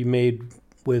analysis that you made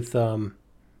with the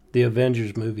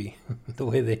Avengers movie, the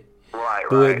way they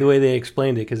the way they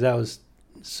explained it, because that was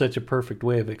such a perfect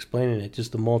way of explaining it.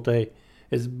 Just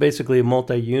it's basically a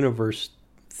multi-universe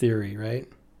theory, right?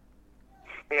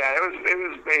 Yeah, it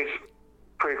was based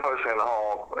pretty closely on the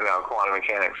whole quantum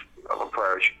mechanics of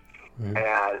approach, and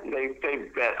they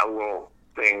bent a little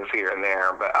things here and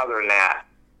there, but other than that,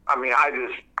 I mean, I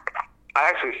I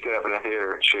actually stood up in the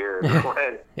theater and cheered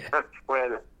when Yeah.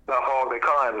 when the Hulk, they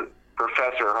call him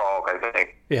Professor Hulk, I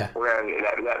think. Yeah. When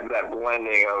that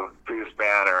blending of Bruce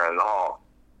Banner and the Hulk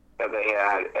that they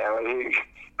had, and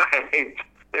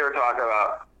they were talking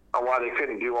about why they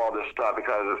couldn't do all this stuff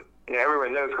because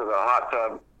everyone knows because of the hot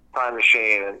tub time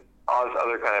machine and all these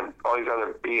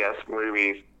other BS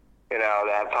movies, that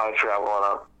have time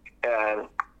travel in them,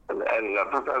 and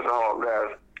Professor Hulk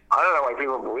goes, I don't know why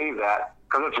people believe that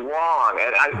because it's wrong,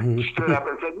 and I stood up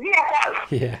and said yes.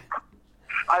 Yeah.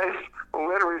 I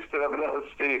literally stood up in the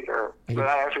seat, but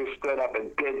I actually stood up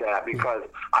and did that because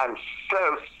I'm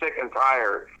so sick and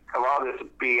tired of all this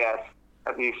BS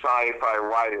that these sci-fi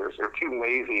writers are too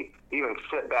lazy to even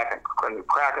sit back and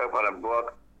crack open a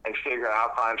book and figure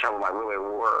out how time travel might really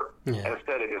work. Yeah. And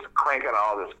instead of just cranking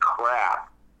all this crap,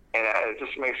 and it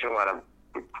just makes you want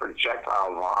to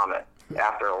projectile vomit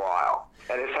after a while.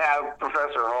 And just have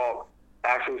Professor Hulk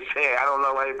actually say, I don't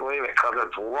know why you believe it because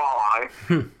it's wrong.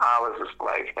 I was just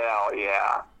like, hell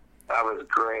yeah. That was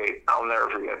great. I'll never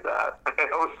forget that. It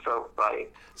was so funny.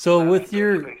 So with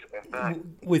your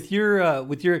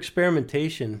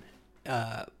experimentation,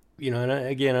 and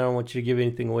again, I don't want you to give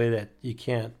anything away that you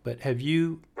can't. But have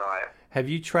you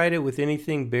tried it with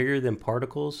anything bigger than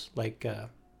particles? Like,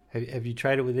 have you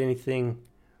tried it with anything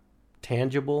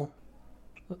tangible?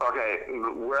 Okay,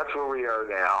 that's where we are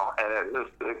now, and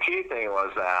the key thing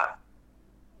was that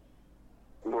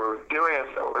we're doing it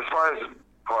as far as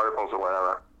particles or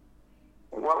whatever.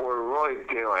 What we're really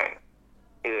doing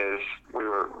is we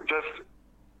were just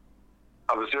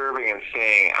observing and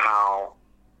seeing how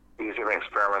these different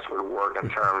experiments would work in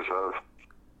terms of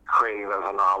creating those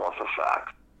anomalous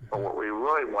effects. But what we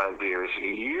really want to do is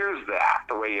use that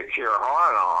the way Akira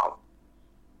Haranov,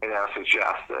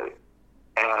 suggested,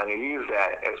 and use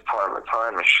that as part of a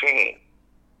time machine.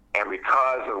 And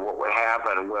because of what would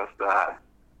happen with that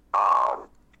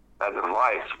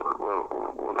device,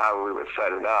 with how we would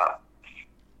set it up,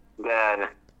 then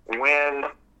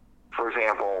for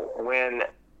example, when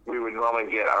we would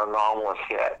normally get an anomalous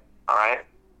hit, all right?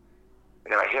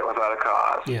 A hit without a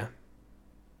cause. Yeah.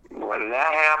 When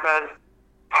that happened,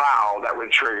 pow, that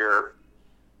would trigger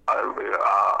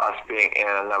us being in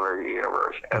another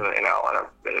universe, and in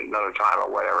another time or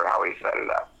whatever, how we set it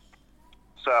up.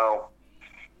 So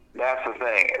that's the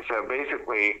thing. So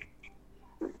basically,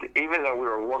 even though we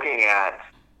were looking at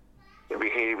the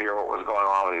behavior, what was going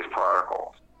on with these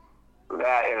particles,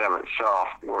 that in and of itself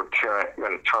was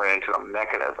going to turn into a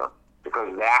mechanism,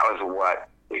 because that was what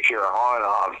Akira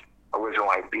Haranov's original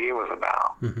idea was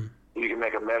about. Mm-hmm. You can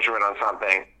make a measurement on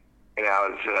something,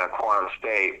 it's in a quantum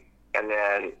state, and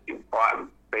then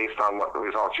based on what the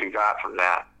results you got from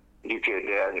that, you could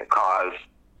then cause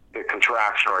the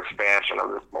contraction or expansion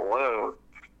of this balloon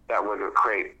that would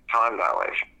create time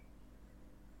dilation.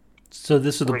 So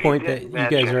this is the point that you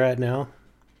guys are at now?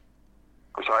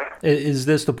 I'm sorry? Is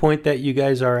this the point that you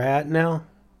guys are at now?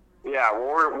 Yeah,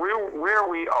 well, where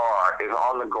we are is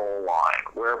on the goal line,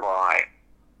 whereby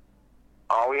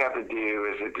all we have to do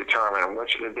is to determine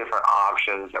which of the different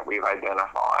options that we've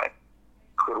identified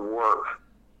could work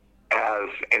as,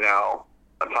 a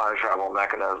time travel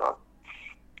mechanism.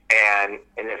 And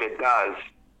if it does,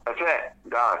 that's it,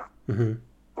 done. Mm-hmm.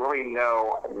 We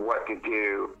know what to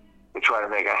do to try to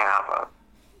make it happen.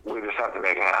 We just have to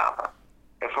make it happen.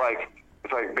 It's like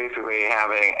basically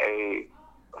having a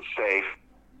safe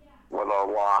with a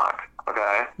lock,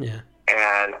 okay? Yeah.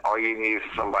 And all you need is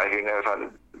somebody who knows how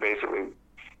to basically,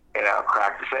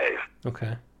 crack the safe.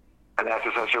 Okay. And that's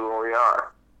essentially where we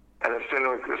are. And as soon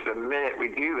as the minute we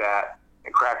do that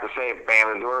and crack the safe,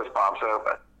 bam, the doors pops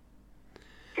open.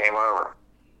 Game over.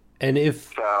 And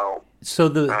so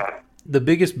the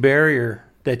biggest barrier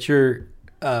that you're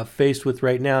faced with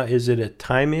right now, is it a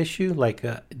time issue? Like,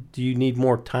 do you need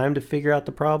more time to figure out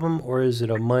the problem, or is it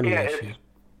a money issue?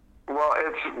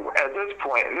 It's at this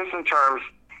point, this in terms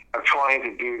of trying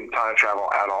to do time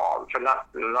travel at all. So not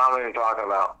even talking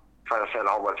about trying to send a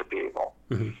whole bunch of people.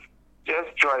 Mm-hmm.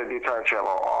 Just try to do time travel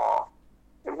at all.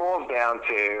 It boils down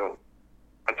to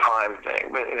a time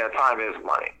thing, but time is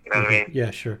money. You know what I mean? Yeah,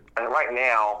 sure. And right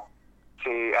now,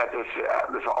 see, at this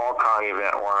All-Con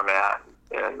event where I'm at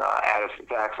in Addison,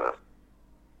 Texas,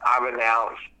 I've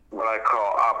announced what I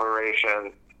call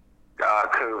Operation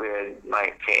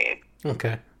COVID-19.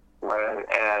 Okay.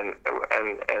 And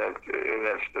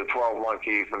it's the 12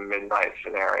 monkeys and midnight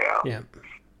scenario. Yeah.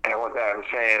 And what that I'm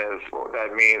saying is, what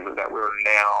that means is that we're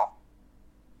now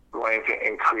going to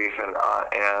increase and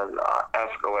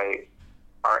escalate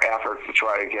our efforts to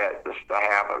try to get this to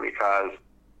happen, because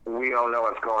we don't know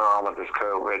what's going on with this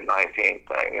COVID-19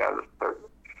 thing, the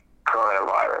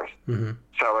coronavirus. Mm-hmm.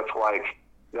 So it's like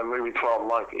the movie 12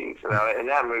 Monkeys. You know, in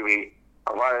that movie,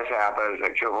 a virus happens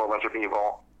that kills a whole bunch of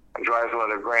people and drives them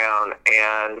underground,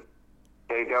 and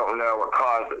they don't know what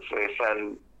caused it. So they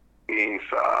send these,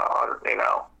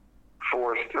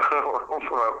 forced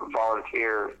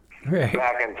volunteers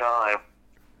back in time,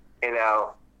 you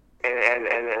know. And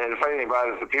the funny thing about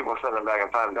it is the people sending them back in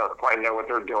time don't quite know what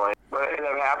they're doing. What ended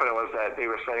up happening was that they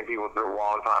were sending people through a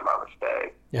long time by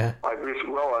mistake. Yeah. Like Bruce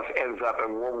Willis ends up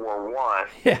in World War I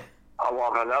Yeah.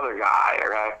 along with another guy,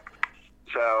 okay?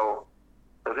 So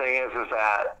the thing is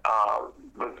that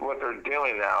what they're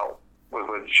doing now was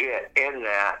legit in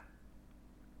that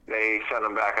they send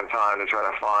them back in time to try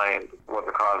to find what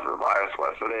the cause of the virus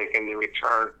was so they can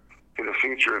return to the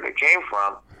future they came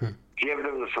from, give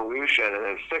them the solution, and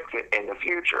then fix it in the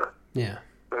future. Yeah.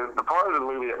 The part of the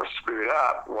movie that was screwed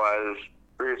up was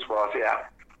Bruce Willis,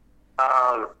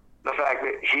 the fact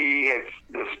that he had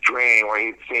this dream where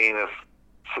he'd seen this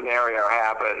scenario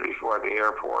happen before at the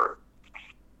airport.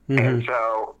 Mm-hmm. And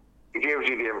so it gives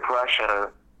you the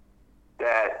impression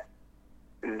that,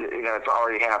 you know, it's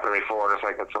already happened before, and it's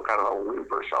like it's some kind of a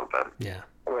loop or something. Yeah.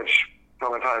 Which,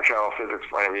 from a time travel physics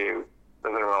point of view,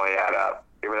 doesn't really add up.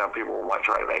 Even though people might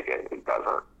try to make it, it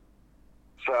doesn't.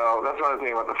 So that's one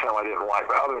thing about the film I didn't like.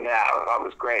 But other than that, I thought it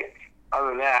was great. Other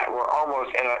than that, we're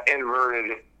almost in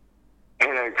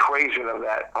an equation of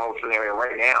that whole scenario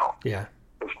right now. Yeah.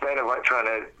 Instead of like trying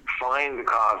to find the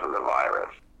cause of the virus,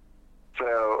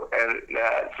 so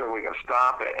we can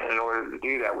stop it. And in order to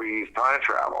do that, we use time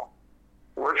travel.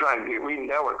 We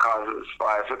know what causes this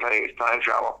virus. We're trying to use time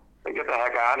travel. Like, get the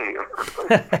heck out of here.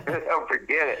 Don't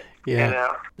forget it. Yeah. You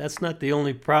know? That's not the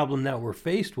only problem that we're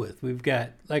faced with. We've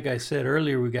got, like I said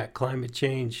earlier, we've got climate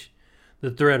change,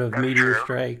 the threat of meteor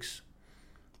strikes,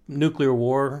 nuclear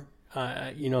war,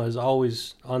 is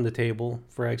always on the table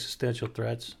for existential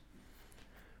threats.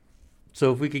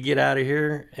 So if we could get out of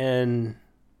here and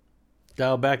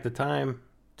dial back the time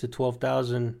to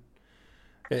 12,000,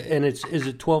 and is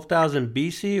it 12,000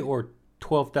 BC or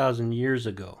 12,000 years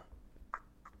ago?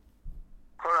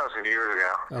 12,000 years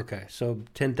ago. Okay, so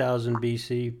 10,000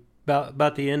 BC,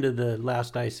 about the end of the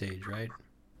last ice age, right?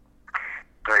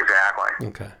 Exactly.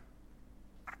 Okay.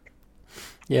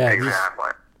 Yeah.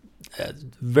 Exactly.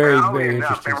 Very interesting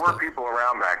there stuff. were people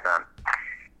around back then.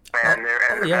 And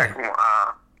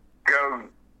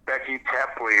Becky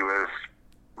Tepley was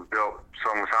built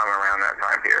sometime around that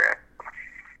time period.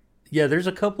 Yeah, there's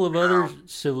a couple of other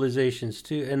civilizations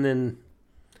too, and then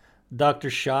Dr.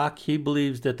 Schock, he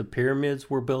believes that the pyramids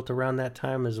were built around that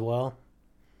time as well.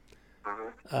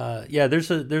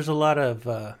 Mm-hmm. There's a lot of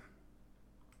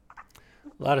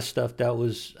stuff that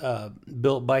was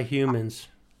built by humans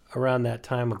around that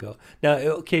time ago. Now,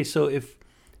 okay, so if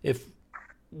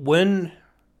when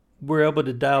we're able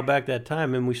to dial back that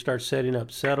time and we start setting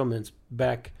up settlements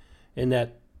back in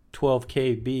that 12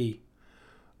 KB,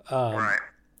 Right.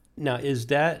 Now is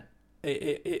that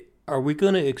are we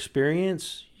going to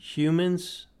experience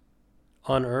humans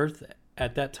on Earth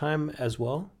at that time as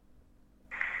well?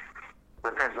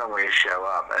 Depends on where you show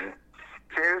up. And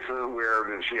see, this is where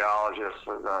the geologists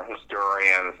and the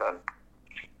historians and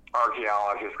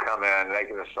archaeologists come in. They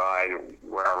can decide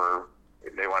wherever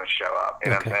they want to show up. You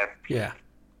know what I'm saying? Yeah.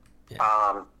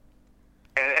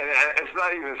 And it's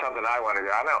not even something I want to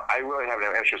do. I really have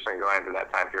no interest in going to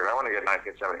that time period. I want to get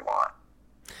 1971.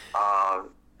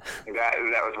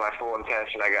 That was my full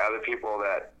intention. I got other people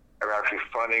that are actually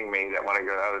funding me that want to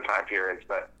go to other time periods.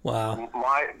 But wow,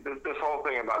 this whole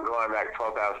thing about going back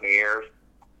 12,000 years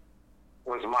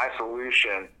was my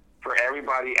solution for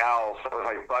everybody else that was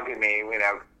like bugging me, you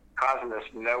know, causing this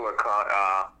Noah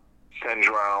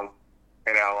syndrome.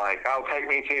 You know, like, oh, take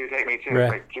me too. Right.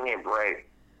 Like, give me a break.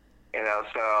 You know,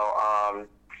 so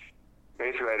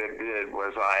basically what I did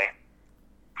was I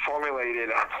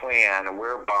formulated a plan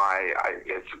whereby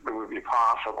it would be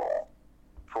possible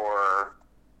for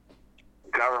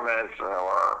governments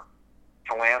or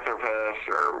philanthropists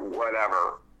or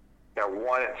whatever that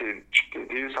wanted to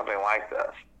do something like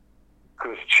this.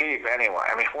 Because it's cheap anyway.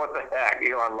 I mean, what the heck?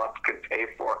 Elon Musk could pay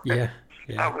for it.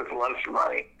 Yeah. That was lunch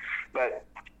money. But,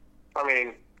 I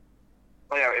mean,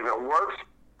 you know, if it works,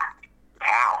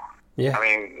 pow. Yeah. I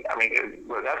mean,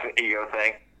 that's an ego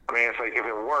thing. I mean, it's like if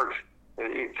it works,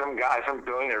 some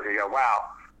billionaire could go,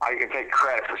 wow, I can take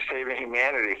credit for saving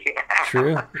humanity.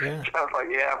 True, yeah. So I was like,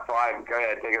 yeah, fine, go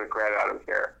ahead, take the credit, I don't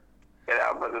care. You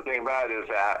know, but the thing about it is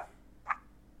that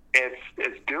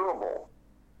it's doable.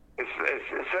 It's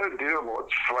so doable,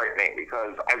 it's frightening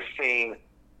because I've seen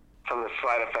some of the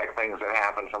side effect things that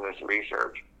happen from this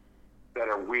research that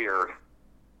are weird.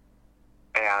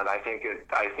 And I think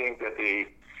that the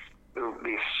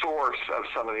the source of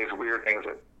some of these weird things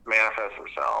that manifest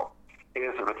themselves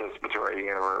is the participatory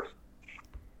universe.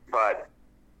 But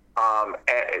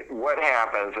what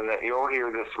happens, and that you'll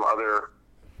hear this from other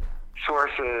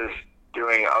sources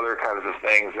doing other kinds of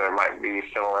things that might be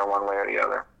similar one way or the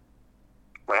other.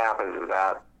 What happens is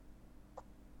that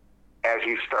as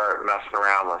you start messing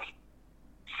around with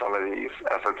some of these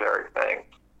esoteric things,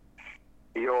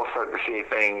 you'll start to see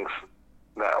things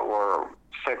that were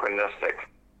synchronistic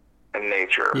in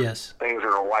nature. Yes. Things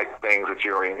that are like things that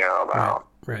you already know about.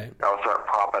 Right. They'll start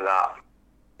popping up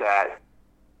that,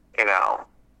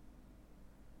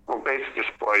 will basically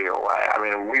just blow you away. I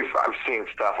mean, I've seen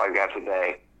stuff like that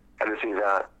today at this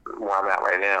event where I'm at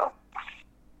right now.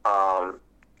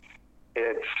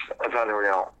 It's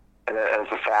unreal. And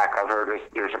it's a fact. I've heard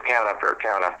there's account after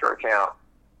account after account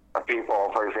of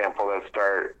people, for example, that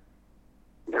start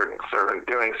doing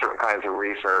certain kinds of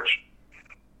research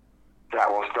that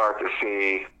will start to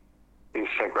see these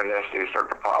synchronicities start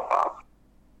to pop up.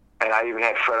 And I even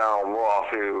had Fred Allen Wolf,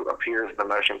 who appears in the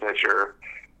motion picture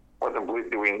What the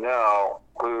Bleep Do We Know,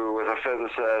 who was a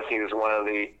physicist. He was one of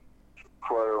the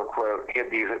quote-unquote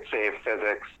hippies that saved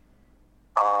physics.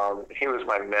 He was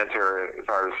my mentor as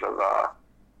far as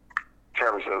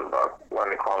terms of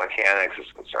when quantum mechanics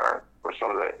is concerned, with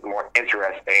some of the more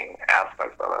interesting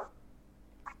aspects of it.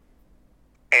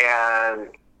 And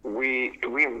we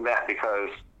met because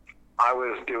I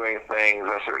was doing things in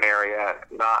a certain area,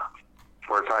 not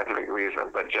for a scientific reason,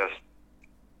 but just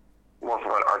more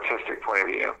from an artistic point of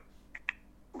view.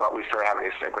 But we started having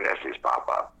these synchronicities pop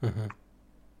up. Mm-hmm.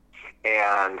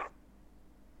 And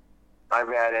I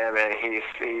met him, and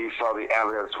he saw the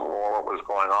evidence for what was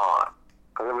going on.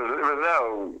 Because there was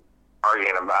no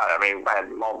arguing about it. I mean, I had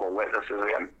multiple witnesses,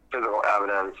 we had physical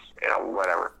evidence,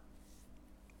 whatever.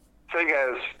 So he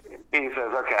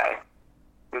says, okay,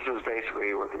 this is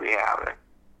basically what could be happening.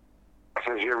 He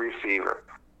says, you're a receiver.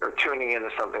 You're tuning into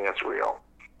something that's real.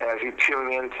 And as you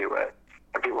tune into it,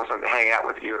 and people start to hang out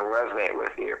with you and resonate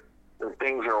with you, and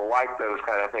things are like those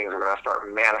kind of things are going to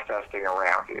start manifesting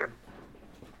around you.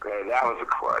 Okay, that was a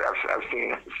quote. I've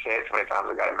seen it say it so many times,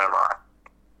 I've got it memorized.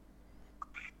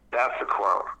 That's the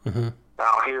quote. Mm-hmm.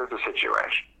 Now, here's the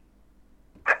situation.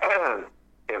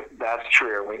 If that's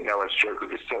true, we know it's true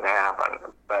because it's going to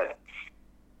happen. But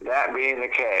that being the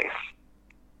case,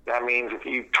 that means if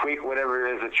you tweak whatever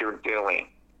it is that you're doing,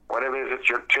 whatever it is that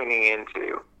you're tuning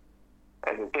into,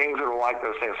 and things that are like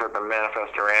those things start to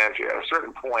manifest around you, at a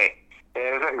certain point, it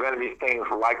isn't going to be things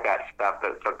like that stuff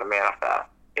that start to manifest.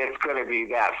 It's going to be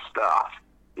that stuff.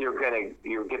 You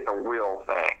get the real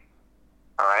thing.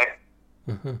 All right?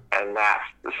 Mm-hmm. And that's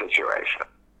the situation.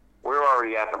 We're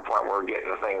already at the point where we're getting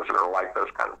the things that are like those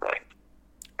kind of things.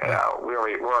 We're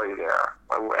already there,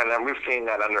 and then we've seen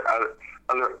that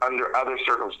under other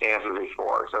circumstances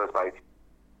before. So it's like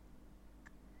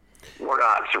we're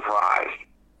not surprised.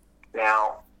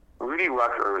 Now, Rudy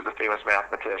Rucker was a famous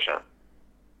mathematician.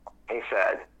 He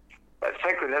said that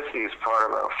synchronicity is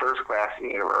part of a first-class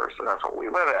universe, and that's what we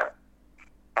live in.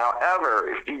 However,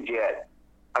 if you get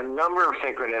a number of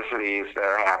synchronicities that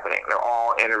are happening, they're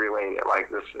all interrelated, like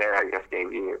this scenario I just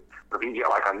gave you. But if you get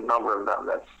like a number of them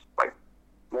that's like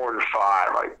more than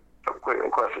 5, like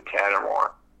close to 10 or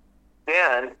more,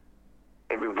 then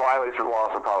it violates the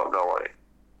laws of probability.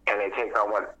 And they take on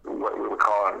what we would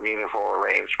call a meaningful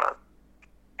arrangement.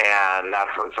 And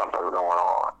that's when something's going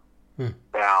on.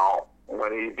 Now,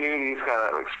 when you do these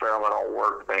kind of experimental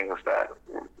work things that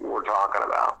we're talking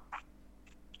about,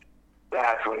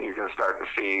 that's when you can start to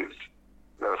see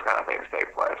those kind of things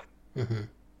take place. Mm-hmm.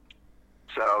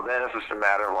 So then it's just a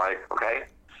matter of like, okay,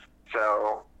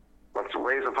 so let's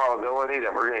raise the probability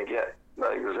that we're going to get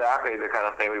exactly the kind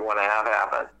of thing we want to have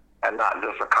happen, and not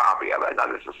just a copy of it, not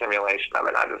just a simulation of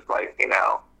it, not just like,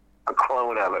 a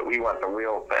clone of it. We want the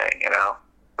real thing,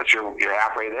 But you're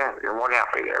halfway there. You're more than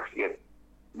halfway there if you get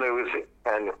those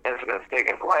kind of incidents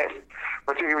taking place.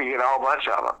 But you get a whole bunch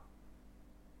of them.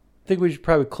 I think we should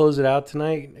probably close it out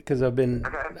tonight because I've been.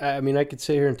 Okay. I mean, I could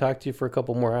sit here and talk to you for a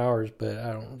couple more hours, but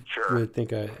I don't really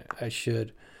think I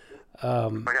should.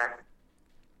 Okay.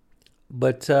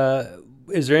 But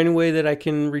is there any way that I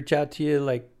can reach out to you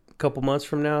like a couple months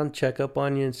from now and check up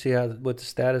on you and see what the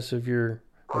status of your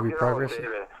progress is?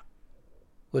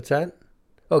 What's that?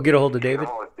 Oh, get a hold of David? Get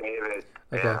a hold of David.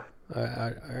 Okay.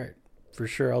 Yeah. All right. For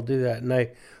sure, I'll do that. And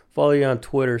I follow you on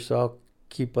Twitter, so I'll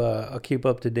keep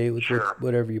up to date with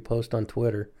whatever you post on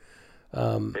Twitter. Yeah,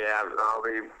 I'll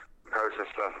be posting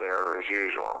stuff there as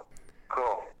usual.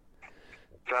 Cool.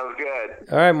 Sounds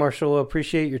good. All right, Marshall. Well,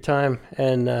 appreciate your time,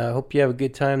 and hope you have a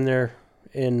good time there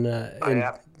in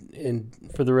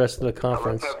for the rest of the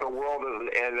conference. Let's hope the world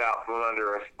doesn't end out from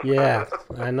under us. Yeah,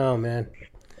 I know, man.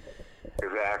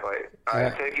 Exactly. All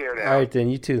right, take care now. All right, then.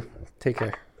 You too. Take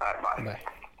care. All right, bye. Bye.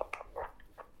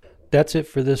 That's it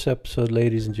for this episode,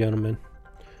 ladies and gentlemen.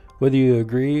 Whether you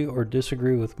agree or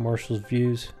disagree with Marshall's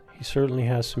views, he certainly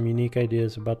has some unique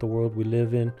ideas about the world we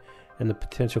live in and the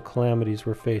potential calamities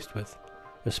we're faced with,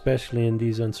 especially in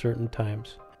these uncertain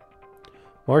times.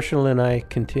 Marshall and I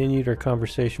continued our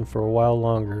conversation for a while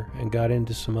longer and got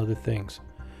into some other things,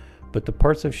 but the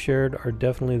parts I've shared are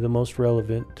definitely the most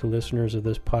relevant to listeners of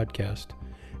this podcast,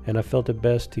 and I felt it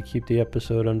best to keep the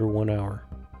episode under 1 hour.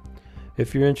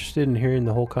 If you're interested in hearing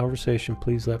the whole conversation,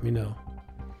 please let me know.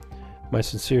 My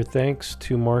sincere thanks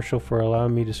to Marshall for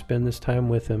allowing me to spend this time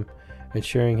with him and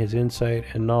sharing his insight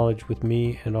and knowledge with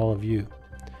me and all of you.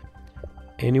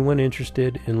 Anyone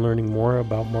interested in learning more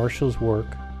about Marshall's work,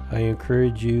 I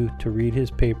encourage you to read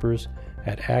his papers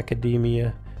at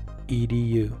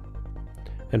academia.edu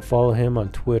and follow him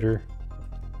on Twitter.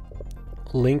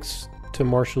 Links to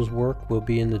Marshall's work will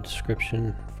be in the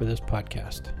description for this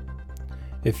podcast.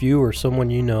 If you or someone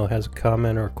you know has a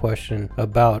comment or question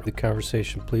about the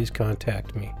conversation, please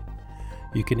contact me.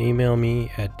 You can email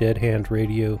me at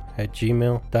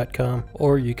deadhandradio@gmail.com,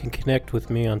 or you can connect with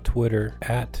me on Twitter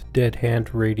at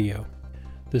deadhandradio.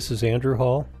 This is Andrew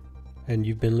Hall, and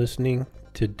you've been listening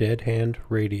to Dead Hand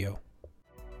Radio.